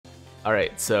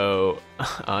Alright, so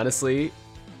honestly,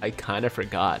 I kind of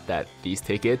forgot that these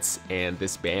tickets and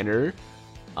this banner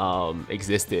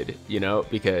existed, you know,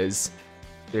 because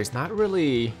there's not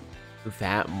really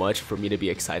that much for me to be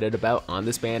excited about on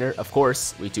this banner. Of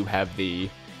course, we do have the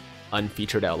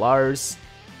unfeatured LRs,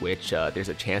 which there's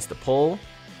a chance to pull,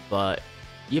 but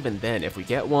even then, if we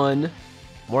get one,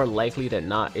 more likely than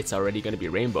not, it's already going to be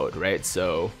rainbowed, right?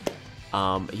 So,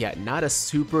 yeah, not a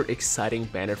super exciting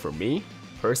banner for me,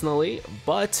 personally,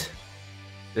 but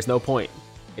there's no point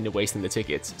in wasting the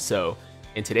tickets. So,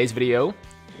 in today's video,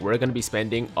 we're going to be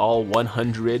spending all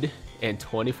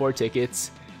 124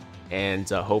 tickets and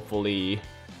hopefully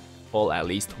pull at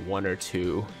least 1 or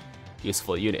 2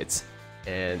 useful units.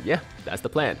 And yeah, that's the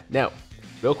plan. Now,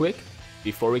 real quick,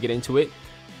 before we get into it,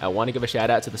 I want to give a shout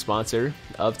out to the sponsor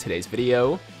of today's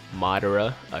video,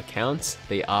 Madara Accounts.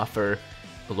 They offer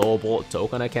global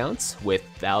Dokkan accounts with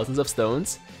thousands of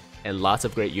stones and lots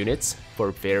of great units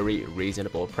for very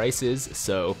reasonable prices.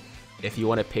 So if you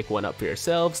want to pick one up for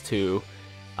yourselves to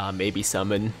maybe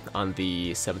summon on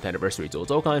the 7th anniversary Dual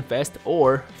Dokkan Fest,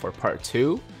 or for part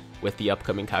 2 with the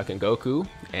upcoming Kaken Goku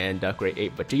and Grade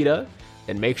 8 Vegeta,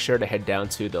 then make sure to head down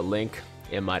to the link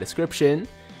in my description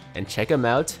and check them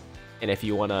out. And if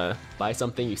you want to buy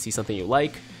something, you see something you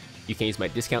like, you can use my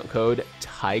discount code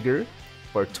TIGER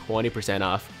for 20%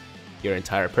 off your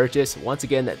entire purchase. Once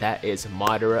again, that is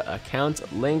Madara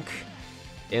account, link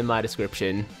in my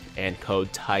description, and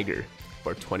code TIGER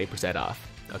for 20% off.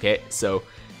 Okay, so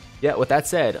yeah, with that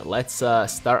said, let's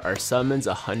start our summons.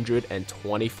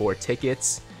 124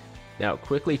 tickets. Now,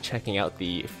 quickly checking out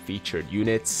the featured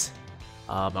units.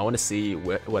 I want to see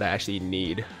what I actually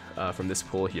need from this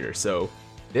pool here. So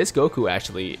this Goku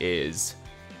actually is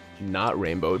not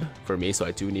rainbowed for me, so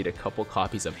I do need a couple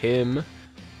copies of him.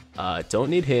 Don't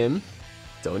need him.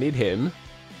 Don't need him.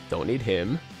 Don't need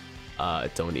him.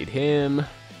 Don't need him.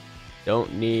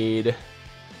 Don't need...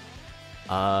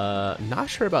 not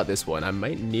sure about this one. I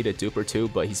might need a dupe or two,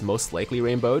 but he's most likely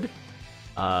rainbowed.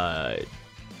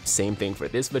 Same thing for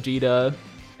this Vegeta.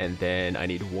 And then I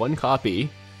need 1 copy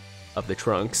of the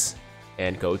Trunks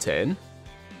and Goten.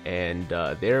 And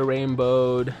they're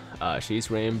rainbowed.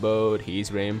 She's rainbowed.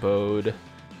 He's rainbowed.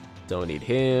 Don't need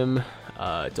him.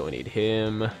 Don't need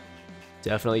him.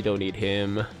 Definitely don't need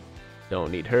him.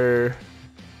 Don't need her.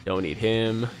 Don't need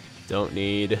him. Don't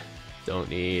need. Don't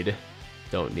need.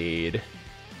 Don't need.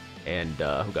 And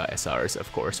who got SRs,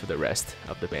 of course, for the rest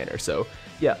of the banner. So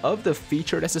yeah, of the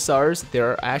featured SSRs,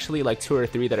 there are actually like 2 or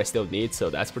 3 that I still need,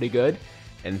 so that's pretty good.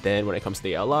 And then when it comes to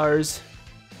the LRs,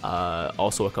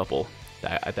 also a couple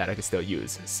that I can still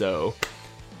use. So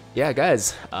yeah,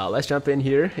 guys, let's jump in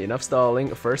here. Enough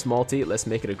stalling. First multi, let's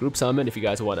make it a group summon. If you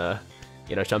guys want to,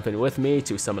 you know, jump in with me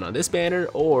to summon on this banner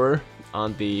or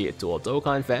on the Dual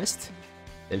Dokkan Fest,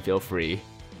 then feel free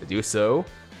to do so.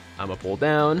 I'm gonna pull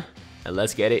down, and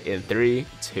let's get it in 3,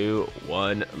 2,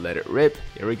 1, let it rip.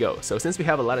 Here we go. So since we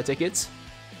have a lot of tickets,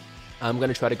 I'm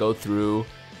gonna try to go through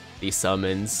these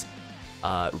summons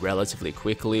relatively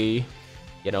quickly,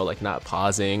 you know, like not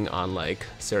pausing on like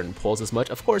certain pulls as much.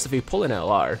 Of course, if we pull an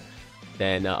LR,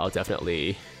 then I'll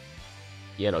definitely,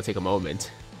 you know, take a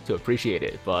moment to appreciate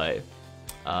it, but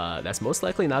that's most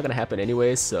likely not gonna happen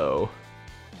anyways, so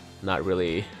not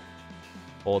really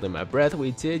holding my breath.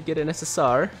 We did get an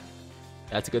SSR.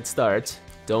 That's a good start.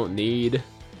 Don't need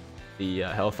the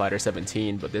Hellfighter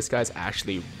 17, but this guy's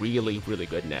actually really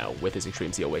good now with his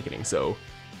Extreme Sea Awakening, so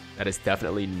that is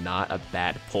definitely not a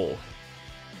bad pull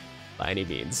by any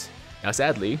means. Now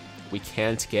sadly, we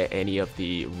can't get any of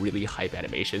the really hype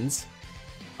animations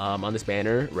on this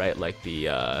banner, right? Like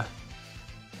the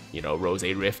you know, Rose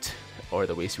Rift or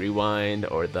the Waste Rewind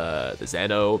or the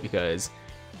Zeno, because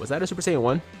was that a Super Saiyan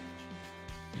 1?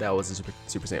 That was a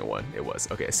Super Saiyan 1. It was.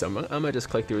 Okay, so I'm gonna just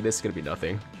click through this. It's gonna be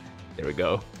nothing. There we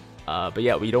go. But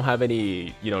yeah, we don't have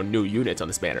any, you know, new units on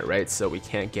this banner, right? So we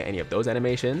can't get any of those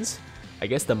animations. I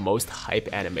guess the most hype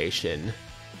animation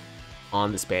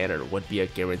on this banner would be a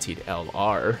guaranteed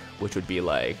LR, which would be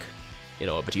like, you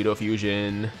know, a Vegito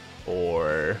Fusion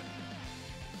or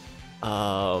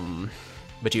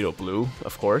Vegito Blue,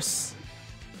 of course.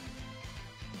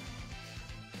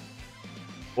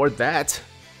 Or that.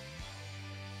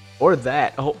 Or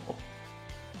that. Oh,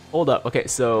 hold up. Okay,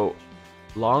 so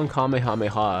Long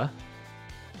Kamehameha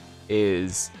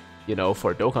is, you know,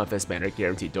 for Dokkan Fest banner,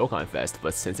 guaranteed Dokkan Fest,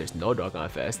 but since there's no Dokkan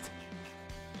Fest,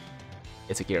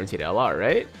 it's a guaranteed LR,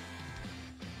 right?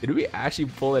 Did we actually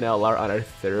pull an LR on our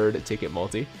 3rd ticket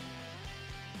multi?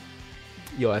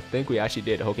 Yo, I think we actually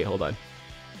did. Okay, hold on.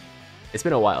 It's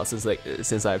been a while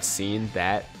since I've seen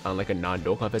that on like a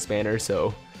non-Dokkan Fest banner,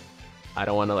 so I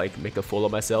don't want to like make a fool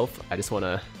of myself. I just want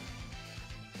to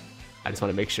I just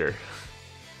want to make sure.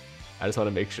 I just want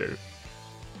to make sure.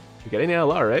 We're getting an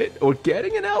LR, right? We're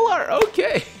getting an LR.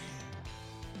 Okay.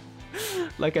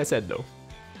 Like I said though,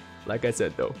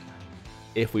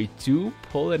 if we do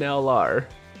pull an LR,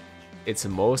 it's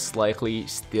most likely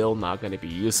still not going to be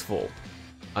useful.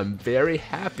 I'm very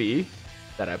happy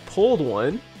that I pulled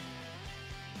one,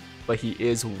 but he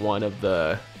is one of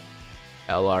the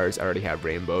LRs I already have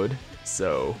rainbowed,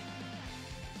 so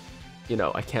you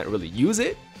know, I can't really use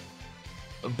it,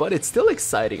 but it's still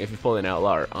exciting if you pull an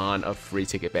LR on a free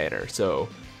ticket banner. So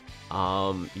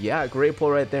yeah, great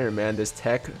pull right there, man. This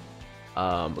tech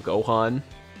Gohan,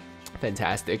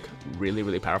 fantastic,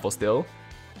 really powerful still.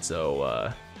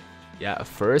 So yeah,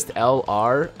 first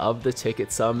LR of the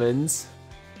ticket summons,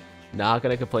 not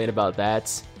gonna complain about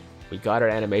that. We got our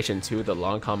animation too, the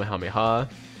long Kamehameha.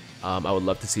 I would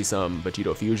love to see some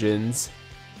Vegito fusions,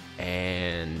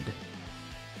 and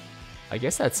I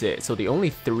guess that's it. So the only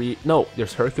three, no,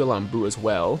 there's Hercule on Boo as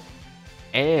well,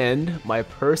 and my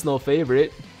personal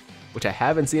favorite, which I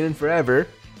haven't seen in forever,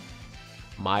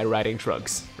 my Riding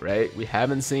Trunks, right? We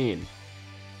haven't seen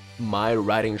my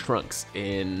Riding Trunks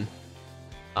in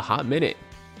a hot minute.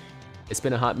 It's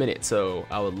been a hot minute, so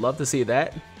I would love to see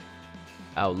that.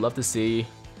 I would love to see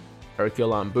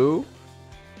Hercule on Boo,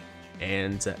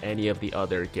 and any of the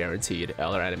other guaranteed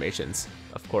LR animations,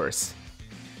 of course.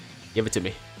 Give it to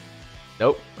me.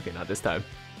 Nope, okay, not this time.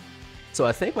 So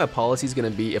I think my policy is gonna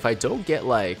be, if I don't get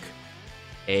like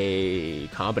a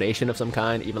combination of some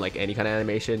kind, even like any kind of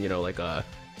animation, you know, like a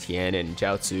Tien and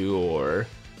Jiaozu, or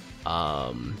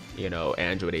you know,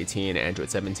 Android 18,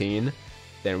 Android 17,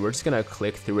 then we're just gonna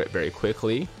click through it very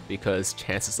quickly, because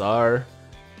chances are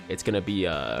it's gonna be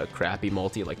a crappy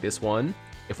multi like this one.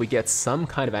 If we get some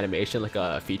kind of animation, like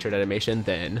a featured animation,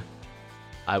 then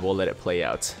I will let it play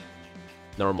out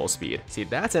normal speed. See,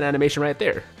 that's an animation right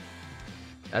there.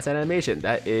 That's an animation.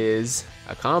 That is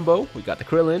a combo. We got the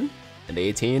Krillin and the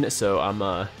 18, so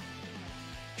I'm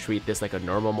treat this like a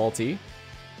normal multi.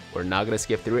 We're not gonna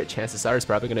skip through it. Chances are it's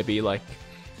probably gonna be like,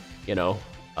 you know,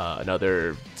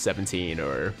 another 17,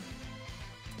 or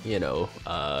you know,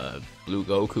 Blue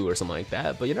Goku or something like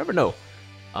that, but you never know.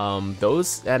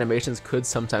 Those animations could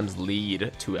sometimes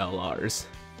lead to LRs,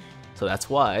 so that's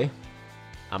why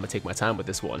I'm gonna take my time with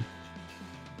this one.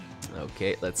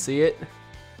 Okay, let's see it.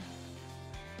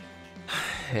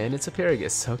 And it's a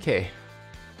Paragus. Okay.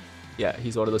 Yeah,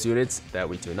 he's one of those units that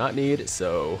we do not need,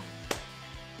 so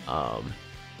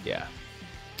yeah.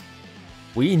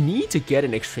 We need to get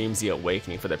an Extreme Z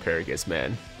Awakening for the Paragus,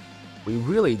 man. We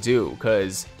really do,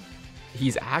 because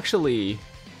he's actually,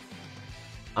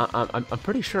 I'm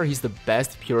pretty sure he's the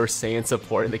best Pure Saiyan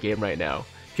support in the game right now.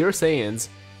 Pure Saiyans,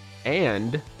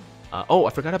 and oh, I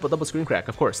forgot about double screen crack.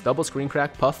 Of course, double screen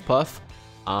crack, puff puff,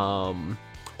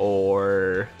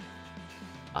 or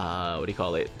what do you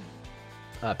call it?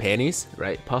 Panties,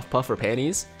 right? Puff puff or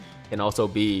panties can also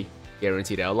be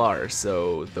guaranteed LR.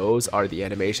 So those are the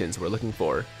animations we're looking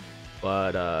for.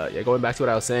 But yeah, going back to what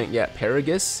I was saying, yeah,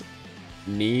 Paragus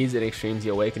needs an Extreme Z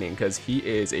Awakening, because he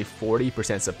is a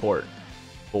 40% support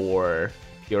for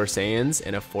Pure Saiyans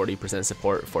and a 40%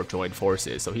 support for Joined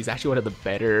Forces. So he's actually one of the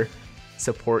better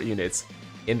support units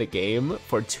in the game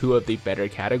for two of the better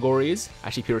categories.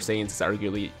 Actually, Pure Saiyans is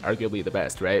arguably the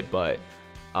best, right? But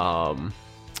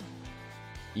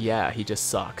yeah, he just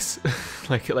sucks.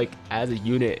 like as a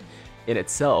unit in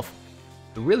itself,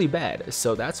 really bad.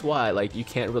 So that's why like you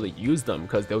can't really use them,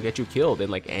 because they'll get you killed in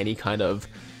like any kind of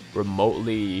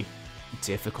remotely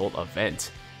difficult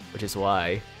event, which is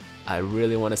why I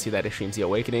really want to see that Extreme Z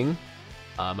Awakening.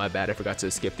 My bad, I forgot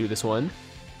to skip through this one.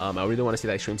 I really want to see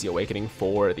that Extreme Z Awakening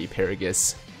for the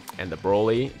Paragus and the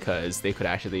Broly, because they could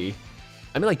actually,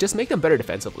 I mean, like, just make them better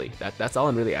defensively. That's all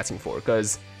I'm really asking for,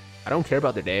 because I don't care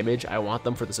about their damage. I want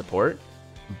them for the support,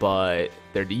 but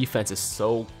their defense is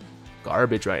so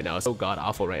garbage right now, so god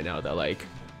awful right now, that like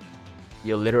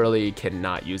you literally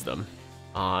cannot use them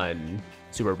on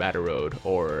Super Battle Road,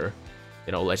 or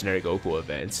you know, Legendary Goku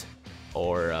events,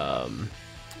 or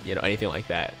you know, anything like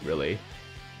that really.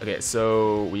 Okay,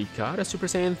 so we got a Super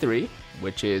Saiyan 3,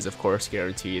 which is of course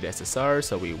guaranteed SSR,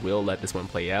 so we will let this one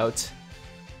play out.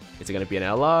 Is it gonna be an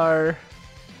LR?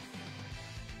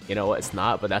 You know what, it's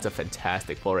not, but that's a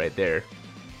fantastic pull right there.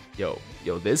 Yo,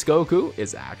 this Goku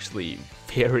is actually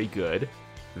very good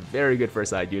for a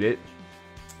side unit,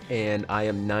 and I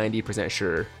am 90%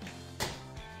 sure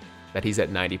that he's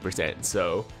at 90%,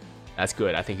 so that's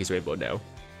good. I think he's rainbow now.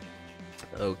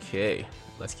 Okay,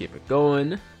 let's keep it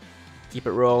going. Keep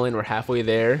it rolling, we're halfway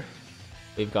there.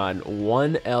 We've gotten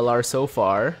one LR so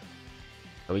far,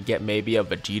 and we get maybe a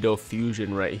Vegito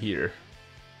fusion right here.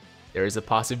 There is a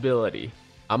possibility.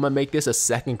 I'm gonna make this a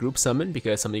second group summon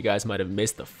because some of you guys might have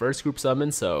missed the first group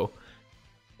summon. So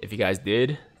if you guys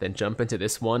did, then jump into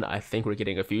this one. I think we're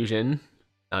getting a fusion.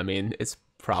 I mean, it's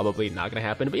probably not gonna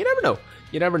happen, but you never know.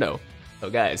 You never know. So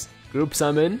guys, group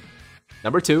summon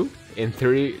number 2 in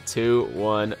 3, 2,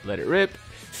 1. Let it rip.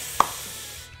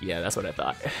 Yeah, that's what I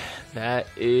thought. That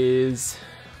is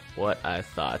what I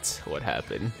thought would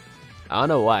happen. I don't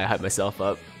know why I hyped myself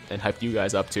up and hyped you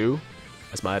guys up too.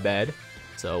 That's my bad.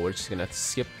 So we're just gonna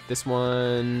skip this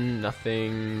one.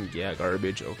 Nothing. Yeah,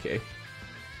 garbage. Okay.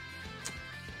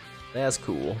 That's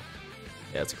cool.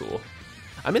 That's cool.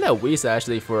 I mean, that Whis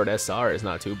actually for an SR is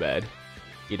not too bad.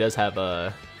 He does have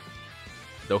a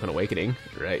Dokkan Awakening,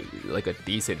 right? Like a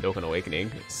decent Dokkan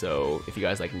Awakening. So if you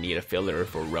guys like need a filler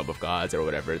for Rub of Gods or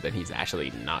whatever, then he's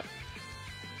actually not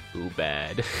too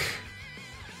bad.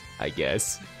 I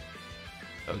guess.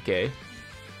 Okay.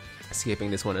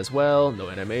 Skipping this one as well. No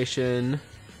animation.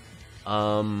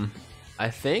 I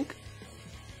think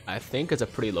it's a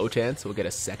pretty low chance we'll get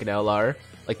a second LR.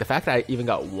 Like the fact that I even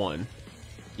got one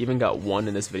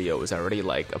in this video was already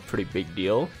like a pretty big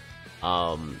deal.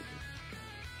 I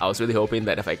was really hoping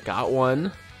that if I got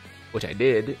one, which I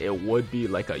did, it would be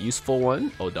like a useful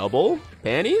one. Oh, double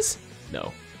panties?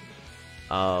 No.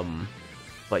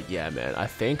 But yeah, man, I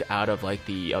think out of like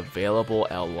the available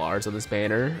LRs on this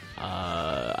banner,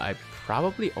 I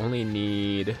probably only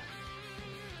need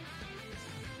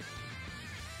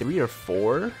 3 or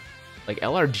 4. Like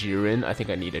LR Jiren, I think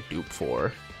I need a dupe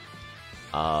for.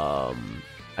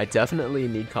 I definitely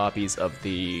need copies of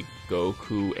the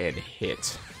Goku and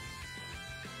Hit,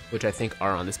 which I think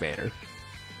are on this banner,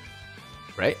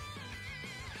 right?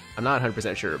 I'm not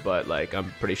 100% sure, but like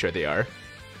I'm pretty sure they are.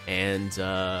 And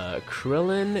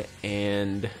Krillin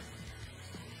and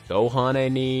Gohan I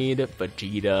need,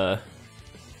 Vegeta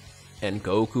and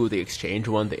Goku, the exchange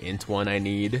one, the int one I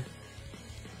need.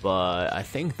 But I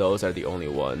think those are the only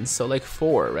ones. So like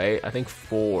 4, right? I think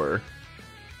 4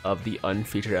 of the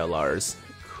unfeatured LRs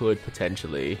could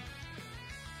potentially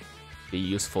be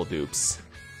useful dupes.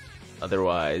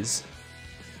 Otherwise,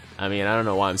 I mean, I don't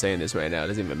know why I'm saying this right now. It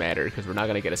doesn't even matter because we're not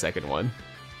going to get a second one.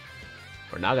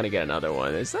 We're not going to get another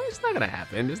one. It's not going to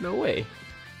happen. There's no way.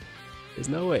 There's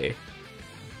no way.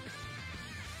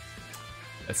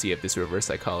 Let's see if this reverse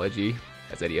psychology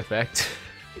has any effect.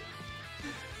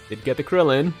 Did get the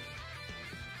Krillin.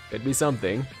 Could be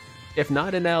something. If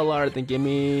not an LR, then give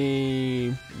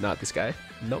me... Not this guy.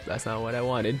 Nope, that's not what I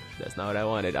wanted. That's not what I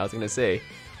wanted. I was going to say,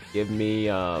 give me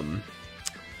the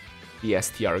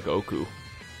STR Goku.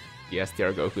 The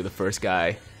STR Goku, the first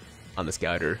guy on the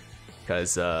Scouter.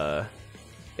 Because, yeah,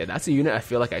 that's a unit I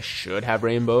feel like I should have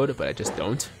rainbowed, but I just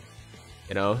don't.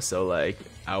 You know, so like,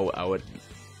 I would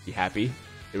be happy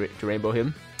to rainbow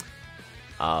him.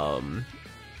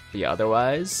 Yeah,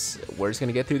 otherwise, we're just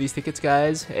gonna get through these tickets,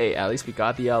 guys. Hey, at least we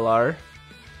got the LR.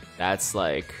 That's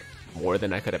like more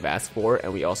than I could have asked for,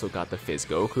 and we also got the Fizz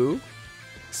Goku.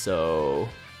 So,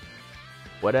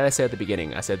 what did I say at the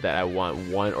beginning? I said that I want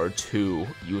 1 or 2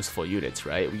 useful units,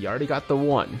 right? We already got the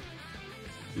 1.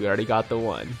 We already got the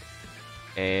 1.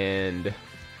 And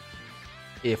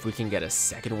if we can get a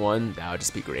second one, that would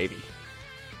just be gravy.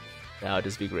 That would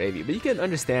just be gravy. But you can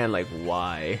understand like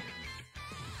why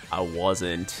I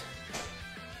wasn't,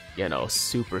 you know,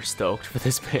 super stoked for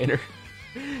this banner.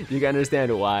 You can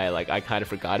understand why, like, I kind of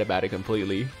forgot about it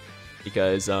completely.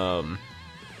 Because,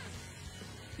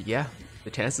 yeah, the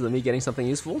chances of me getting something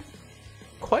useful,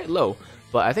 quite low.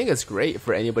 But I think it's great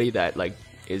for anybody that, like,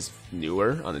 is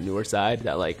newer, on the newer side,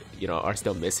 that, like, you know, are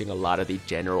still missing a lot of the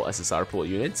general SSR pool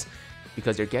units.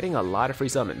 Because you're getting a lot of free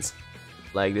summons.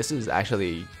 Like, this is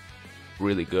actually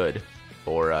really good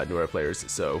for newer players,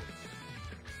 so...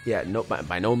 Yeah, no,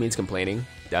 by no means complaining.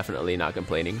 Definitely not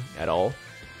complaining at all.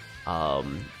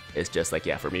 It's just like,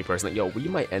 yeah, for me personally, yo, we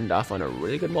might end off on a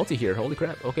really good multi here. Holy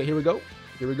crap. Okay, here we go.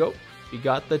 Here we go. We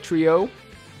got the trio.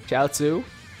 Chaozu,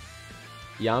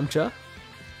 Yamcha,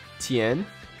 Tien.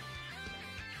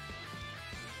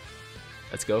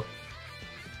 Let's go.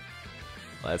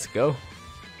 Let's go.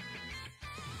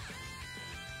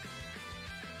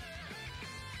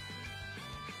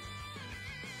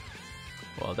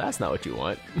 Well, that's not what you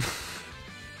want.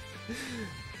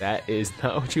 That is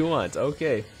not what you want.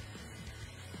 Okay.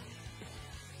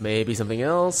 Maybe something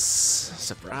else.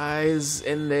 Surprise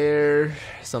in there.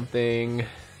 Something.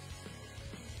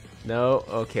 No.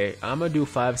 Okay. I'm gonna do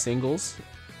 5 singles.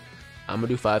 We're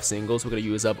gonna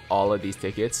use up all of these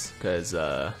tickets because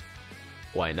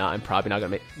why not? I'm probably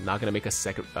not gonna make a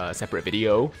separate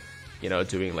video. You know,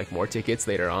 doing like more tickets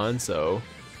later on. So.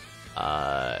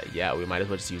 Yeah, we might as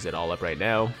well just use it all up right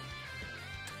now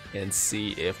and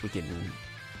see if we can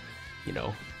you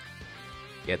know,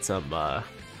 get some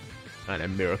kind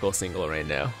of miracle single right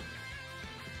now.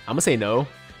 I'm gonna say no,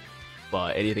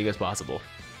 but anything is possible.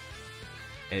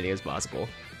 Anything is possible.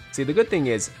 See, the good thing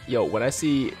is, yo, when I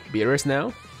see Beerus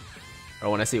now, or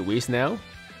when I see Whis now,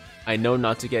 I know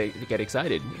not to get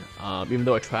excited. Even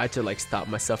though I tried to like stop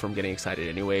myself from getting excited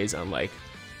anyways on like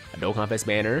a Dokkan Fest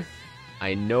banner,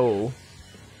 I know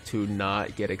to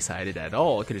not get excited at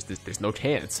all because there's no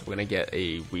chance we're gonna get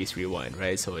a Whis rewind,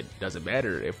 right? So it doesn't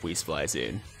matter if Whis flies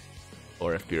in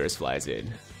or if Beerus flies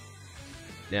in.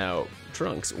 Now,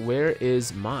 Trunks, where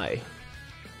is Mai?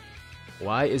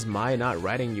 Why is Mai not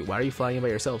riding you? Why are you flying in by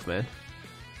yourself, man?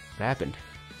 What happened?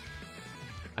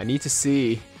 I need to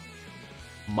see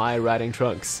Mai riding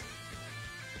Trunks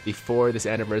before this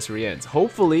anniversary ends.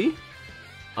 Hopefully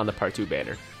on the part 2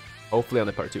 banner. Hopefully on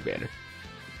the part 2 banner.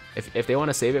 If they want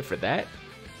to save it for that,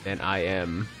 then I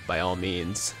am, by all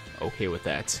means, okay with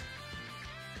that.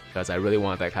 Because I really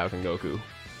want that Kaioken Goku.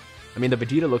 I mean, the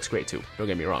Vegeta looks great too, don't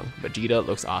get me wrong. Vegeta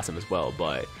looks awesome as well,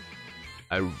 but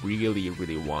I really,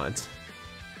 really want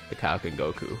the Kaioken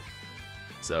Goku.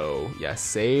 So, yeah,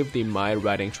 save the Mai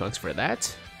riding Trunks for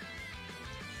that.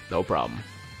 No problem.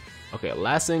 Okay,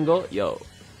 last single. Yo,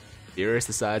 Beerus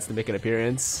decides to make an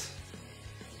appearance.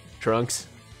 Trunks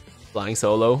flying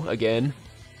solo again.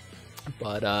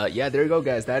 But yeah, there you go,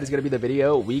 guys. That is gonna be the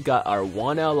video. We got our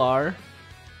 1 LR,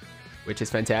 which is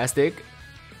fantastic.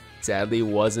 Sadly,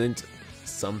 wasn't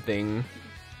something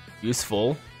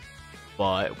useful,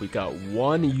 but we got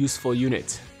 1 useful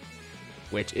unit,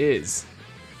 which is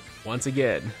once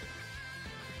again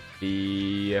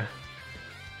the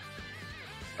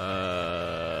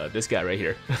this guy right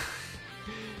here.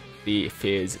 The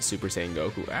Fizz Super Saiyan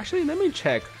Goku. Actually, let me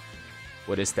check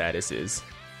what his status is,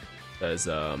 because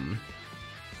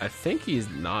I think he's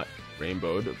not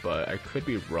rainbowed, but I could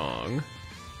be wrong.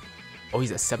 Oh,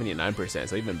 he's at 79%,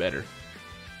 so even better.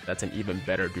 That's an even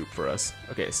better dupe for us.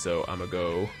 Okay, so I'm gonna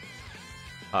go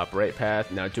top right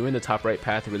path. Now, doing the top right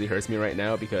path really hurts me right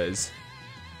now because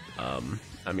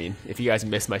I mean, if you guys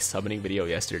missed my summoning video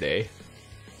yesterday,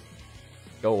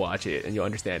 go watch it and you'll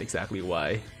understand exactly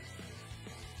why.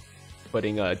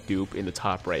 Putting a dupe in the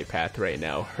top right path right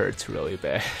now hurts really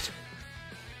bad.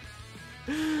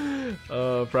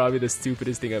 Probably the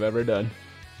stupidest thing I've ever done.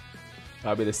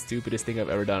 Probably the stupidest thing I've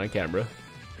ever done on camera.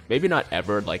 Maybe not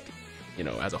ever, like, you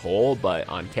know, as a whole, but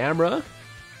on camera,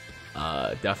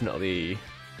 definitely,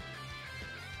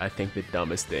 I think the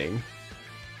dumbest thing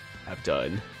I've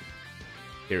done,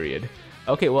 period.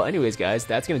 Okay, well, anyways, guys,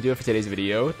 that's gonna do it for today's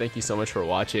video. Thank you so much for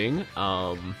watching.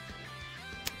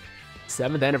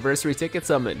 7th anniversary ticket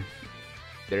summon.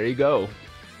 There you go.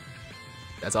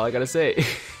 That's all I gotta say.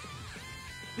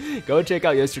 Go check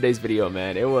out yesterday's video,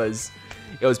 man. It was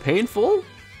painful,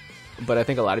 but I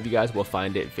think a lot of you guys will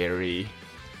find it very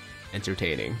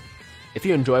entertaining if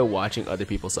you enjoy watching other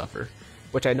people suffer,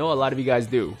 which I know a lot of you guys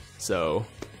do. So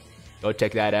go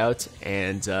check that out.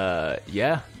 And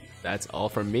yeah, that's all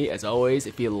from me. As always,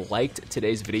 if you liked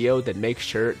today's video, then make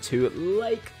sure to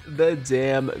like the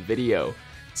damn video.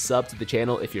 Sub to the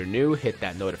channel if you're new, hit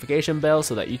that notification bell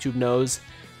so that YouTube knows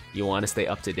you want to stay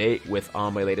up to date with all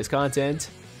my latest content.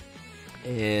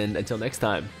 And until next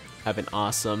time, have an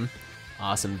awesome,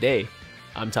 awesome day.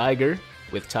 I'm Tiger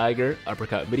with Tiger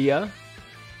Uppercut Media,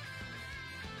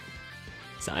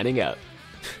 signing out.